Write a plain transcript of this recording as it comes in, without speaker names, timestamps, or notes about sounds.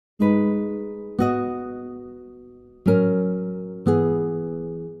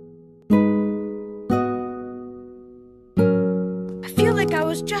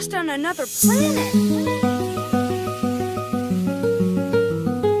was just on another planet.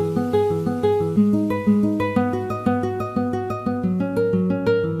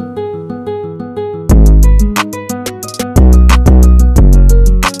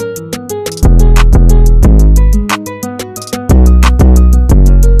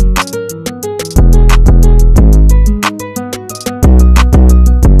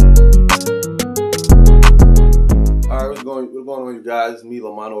 What's going on, you guys? It's me,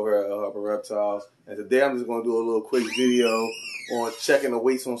 Lamont, over at Lharper-Reptiles, and today I'm just going to do a little quick video on checking the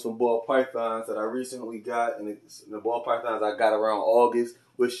weights on some BallPythons that I recently got. And the BallPythons I got around August,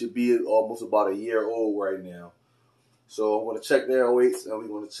 which should be almost about a year old right now. So I'm going to check their weights, and we're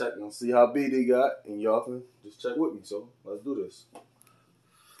going to check and see how big they got, and y'all can just check with me. So let's do this.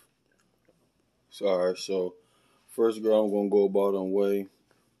 Alright, so first girl I'm going to go about on weigh.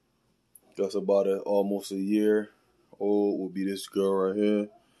 That's about almost a year old will be this girl right here.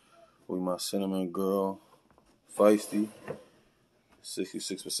 With my cinnamon girl, feisty,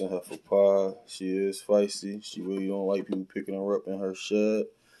 66% heifer pie. She is feisty. She really don't like people picking her up in her shed,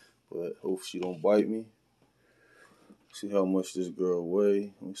 but hope she don't bite me. See how much this girl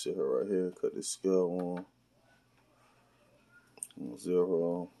weigh. Let me sit her right here. Cut the scale on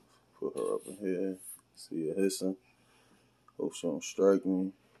 0. Put her up in here. See her hissing. Hope she don't strike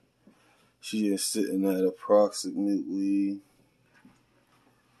me. She is sitting at approximately,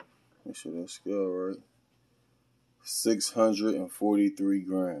 make sure that scale right, 643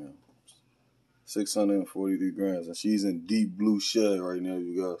 grams. 643 grams. And she's in deep blue shed right now,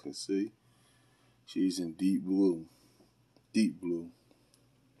 you guys can see. She's in deep blue. Deep blue.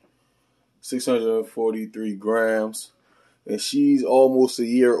 643 grams. And she's almost a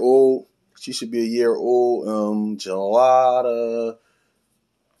year old. She should be a year old July the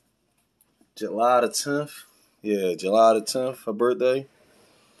 10th. Yeah, July the 10th, her birthday.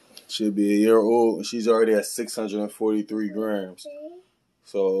 She'll be a year old, and she's already at 643 grams.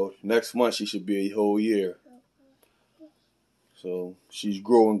 So next month, she should be a whole year. So she's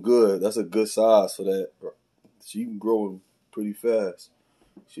growing good. That's a good size for that. She's growing pretty fast.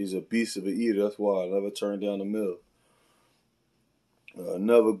 She's a beast of an eater. That's why I never turned down the mill.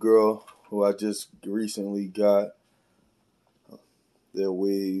 Another girl who I just recently got. Their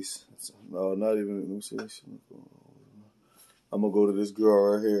weighs. No, not even. Let me see. I'm gonna go to this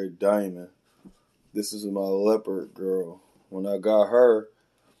girl right here, Diamond. This is my leopard girl. When I got her,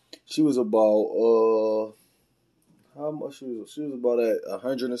 she was about how much she was? She was about at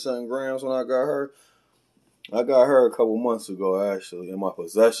 100 and something grams when I got her. I got her a couple months ago, actually, in my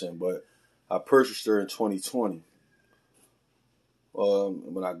possession, but I purchased her in 2020.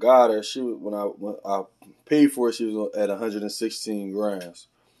 When I got her, when I paid for it, she was at 116 grams.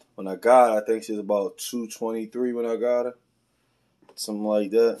 When I got her, I think she was about 223 when I got her, something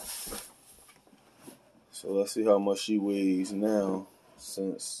like that. So let's see how much she weighs now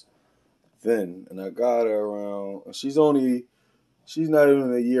since then. And I got her around. She's not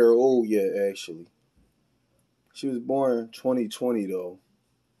even a year old yet, actually. She was born 2020 though.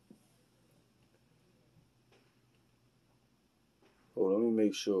 Hold on, let me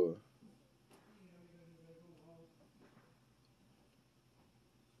make sure.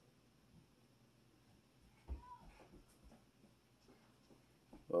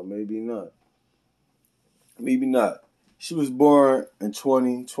 Or maybe not. Maybe not. She was born in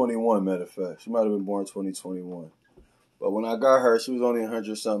 2021, matter of fact. She might have been born in 2021. But when I got her, she was only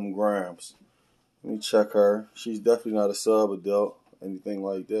 100-something grams. Let me check her. She's definitely not a sub-adult, anything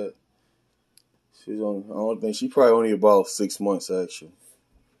like that. She's probably only about 6 months, actually.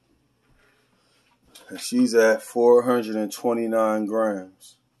 And she's at 429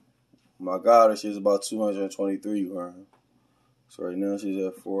 grams. When I got her, she was about 223 grams. So right now she's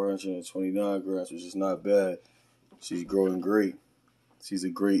at 429 grams, which is not bad. She's growing great. She's a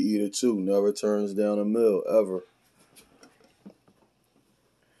great eater too. Never turns down a meal, ever.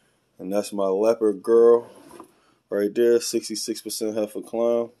 And that's my leopard girl right there, 66% heifer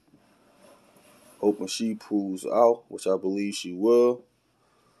clown. Hoping she pulls out, which I believe she will.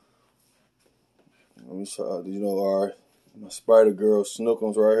 Let me try, alright. My spider girl,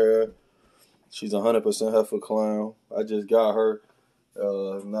 Snookums right here. She's 100% heifer clown. I just got her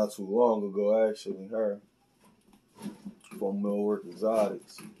not too long ago, actually. Her from Millwork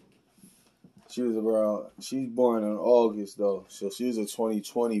Exotics. She's born in August though, so she's a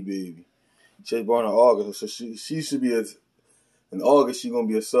 2020 baby. She was born in August, so she should be in August. She's gonna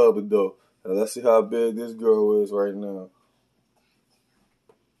be a sub-adult. Now let's see how big this girl is right now.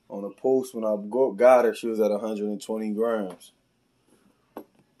 On the post when I got her, she was at 120 grams.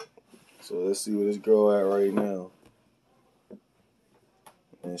 So let's see where this girl at right now.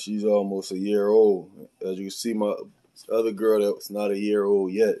 and she's almost a year old. As you can see, my other girl that's not a year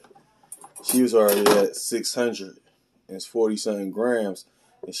old yet, she was already at 640-something grams,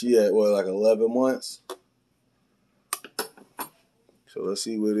 and she had, what, like 11 months? So let's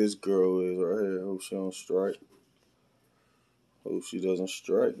see where this girl is right here. Hope she don't strike. Hope she doesn't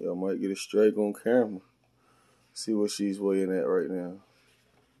strike. I might get a strike on camera. See what she's weighing at right now.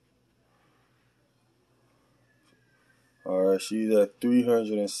 Alright, she's at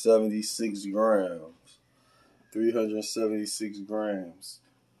 376 grams. 376 grams.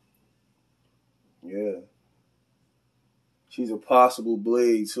 Yeah. She's a possible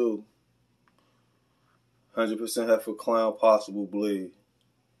blade, too. 100% heifer clown possible blade.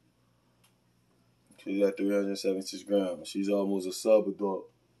 She's at 376 grams. She's almost a sub-adult.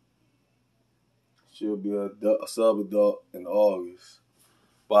 She'll be a sub-adult in August.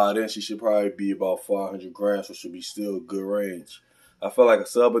 By then, she should probably be about 500 grams, which should be still a good range. I feel like a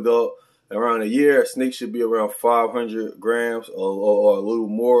sub-adult, around a year, a snake should be around 500 grams or a little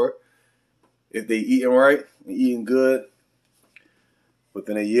more if they eating right and eating good.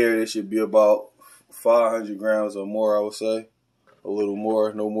 Within a year, they should be about 500 grams or more, I would say. A little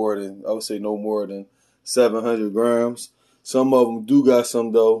more, no more than, I would say no more than 700 grams. Some of them do got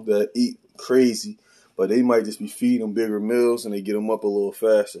some, though, that eat crazy, but they might just be feeding them bigger meals and they get them up a little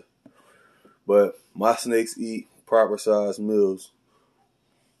faster. But my snakes eat proper size meals.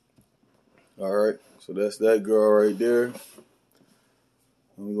 Alright, so that's that girl right there. And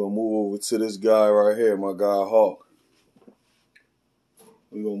we're going to move over to this guy right here, my guy Hawk.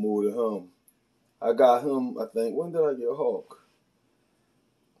 We're going to move to him. I got him, I think, when did I get Hawk?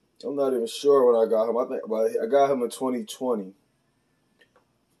 I'm not even sure when I got him. I got him in 2020.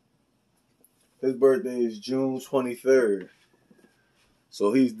 His birthday is June 23rd.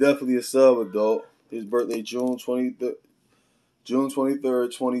 So he's definitely a sub-adult. His birthday June 23rd,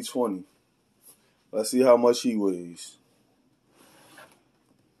 2020. Let's see how much he weighs.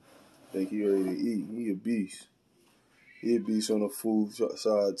 I think he ready to eat. He a beast. He a beast on the food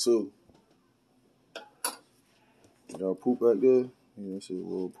side too. Y'all poop back there? Yeah, that's a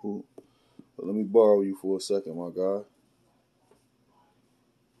little poop. But let me borrow you for a second, my guy.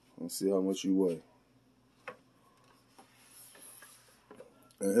 Let's see how much you weigh.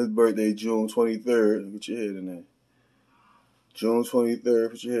 And his birthday, June 23rd. Put your head in there. June 23rd,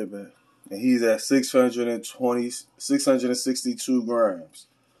 put your head back. And he's at 662 grams.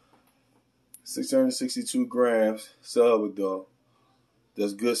 662 grams, sub-adult.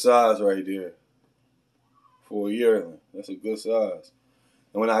 That's good size right there. For a yearling. That's a good size.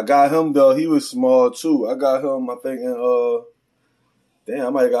 And when I got him, though, he was small, too. I got him, I think, in, I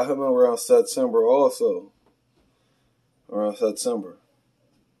might have got him around September also. Around September.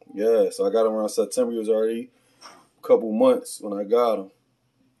 Yeah, so I got him around September. He was already a couple months when I got him.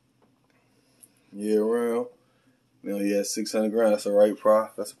 Year round. You know, he had 600 grams.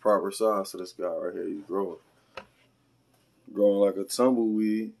 That's a proper size for this guy right here. He's growing. Growing like a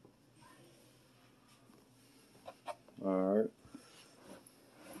tumbleweed. Alright.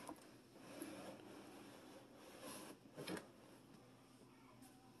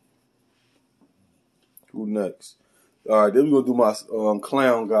 Who next? Alright, then we're going to do my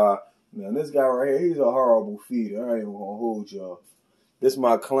clown guy. Now, this guy right here, he's a horrible feeder. I ain't even going to hold y'all. This is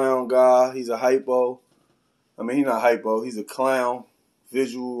my clown guy. He's a hypo. I mean, he's not hypo. He's a clown.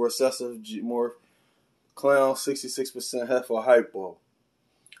 Visual recessive morph. Clown, 66% heifer hypo.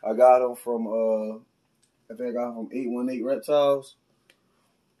 I got him from, I think I got him from 818 Reptiles.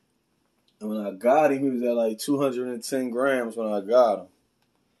 And when I got him, he was at like 210 grams when I got him.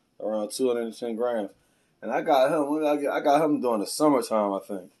 Around 210 grams. And I got him during the summertime, I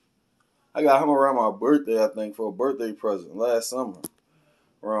think. I got him around my birthday, I think, for a birthday present last summer.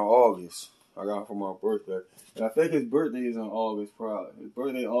 Around August. I got him for my birthday. And I think his birthday is in August, probably. His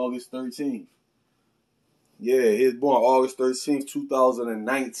birthday August 13th. Yeah, he was born August 13th,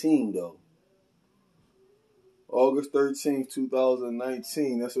 2019, though. August 13th,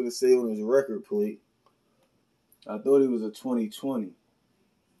 2019. That's what it said on his record plate. I thought he was a 2020.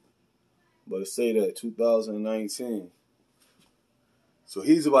 But it say that 2019. So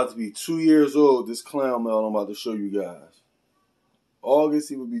he's about to be 2 years old, this clown male I'm about to show you guys. August,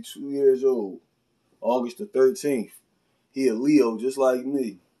 he would be 2 years old. August the 13th. He a Leo just like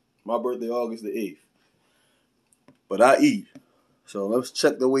me. My birthday August the 8th. But I eat. So let's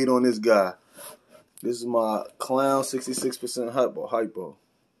check the weight on this guy. This is my clown 66% hypo.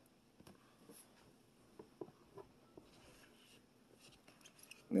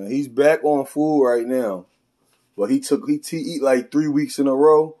 Now he's back on food right now. But he eat like 3 weeks in a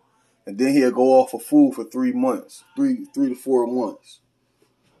row. And then he'll go off of food for 3 months. 3 to 4 months.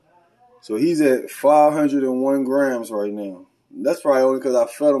 So he's at 501 grams right now. That's probably only because I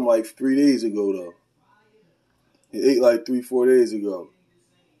fed him like 3 days ago, though. He ate like 3-4 days ago.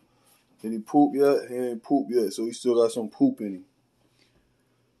 Did he poop yet? He ain't poop yet, so he still got some poop in him.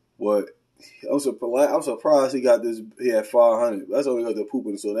 But I'm surprised he got this. He had 500. That's only got the poop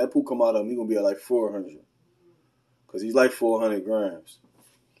in him. So that poop come out of him, he's gonna be at like 400. Cause he's like 400 grams.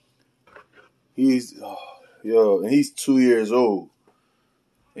 He's and he's 2 years old.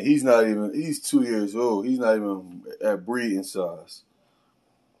 And he's 2 years old. He's not even at breeding size.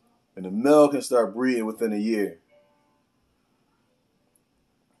 And the male can start breeding within a year.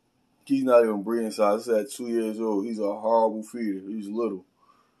 He's not even breeding size. He's at 2 years old. He's a horrible feeder. He's little.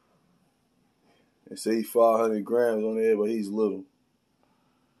 They say he's 500 grams on there, but he's little.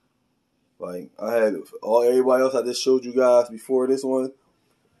 Like, I had everybody else I just showed you guys before this one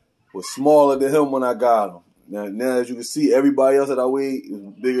was smaller than him when I got him. Now as you can see, everybody else that I weighed is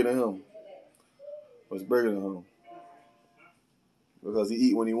bigger than him. Was bigger than him. Because he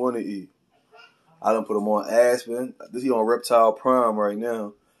eat when he want to eat. I done put him on Aspen. This he on Reptile Prime right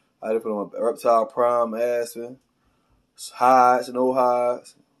now. I done put him on Reptile Prime Aspen. Hides, no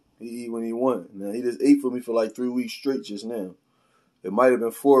hides. He eat when he want. Now he just ate for me for like 3 weeks straight just now. It might have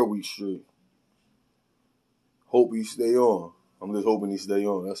been 4 weeks straight. Hope he stay on. I'm just hoping he stay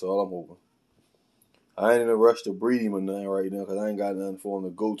on. That's all I'm hoping. I ain't in a rush to breed him or nothing right now because I ain't got nothing for him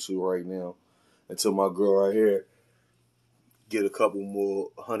to go to right now until my girl right here get a couple more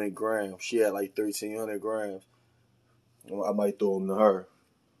 100 grams. She had like 1,300 grams. I might throw him to her.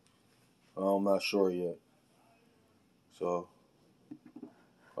 I'm not sure yet. So,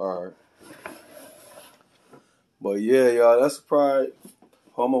 alright. But yeah, y'all, that's probably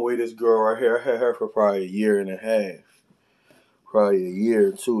I'm gonna weigh this girl right here. I had her for probably 1.5 years. Probably 1 year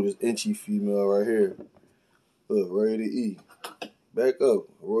or 2. This inchy female right here. Look, ready to eat. Back up,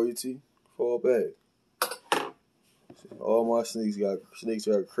 royalty. Fall back. All my snakes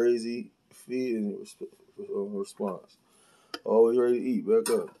got crazy feed and response. Always ready to eat. Back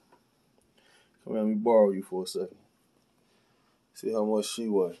up. Come here, let me borrow you for a second. See how much she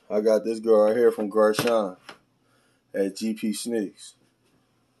was. I got this girl right here from Garshawn at GP Snakes.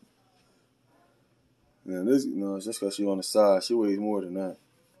 Now this, it's just because she on the side. She weighs more than that.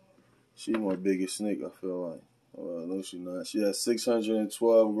 She my biggest snake, I feel like. No, she not. She has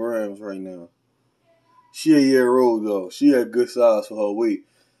 612 grams right now. She 1 year old though. She had good size for her weight.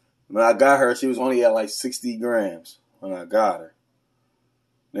 When I got her, she was only at like 60 grams when I got her.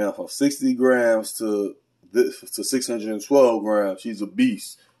 Now from 60 grams to 612 grams, she's a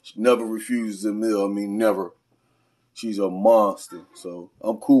beast. She never refuses a meal. I mean, never. She's a monster. So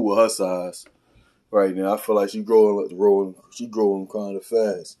I'm cool with her size right now. I feel like she's growing kind of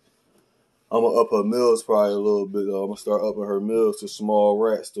fast. I'm gonna up her meals probably a little bit. I'm gonna start upping her meals to small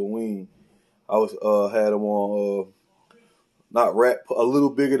rats to wean. I was had them on not a little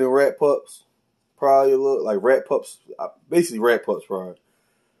bigger than rat pups, probably a little like rat pups, basically rat pups probably.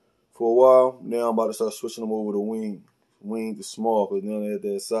 For a while, now I'm about to start switching them over to wean to small because now they're at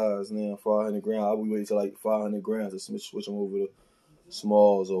that size. Now 500 grams. I'll be waiting till like 500 grams to switch them over to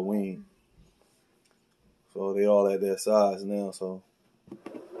smalls or wean. So they all at that size now. So.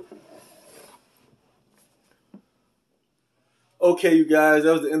 Okay, you guys,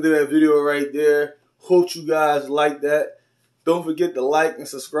 that was the end of that video right there. Hope you guys liked that. Don't forget to like and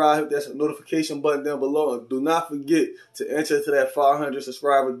subscribe. Hit that notification button down below. And do not forget to enter to that 500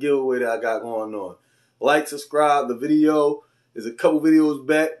 subscriber giveaway that I got going on. Like, subscribe. The video is a couple videos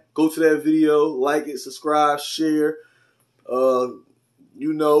back. Go to that video. Like it, subscribe, share. Go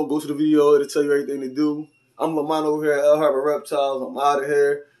to the video. It'll tell you everything to do. I'm Lamont over here at Lharper-Reptiles. I'm out of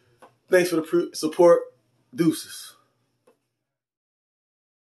here. Thanks for the support. Deuces.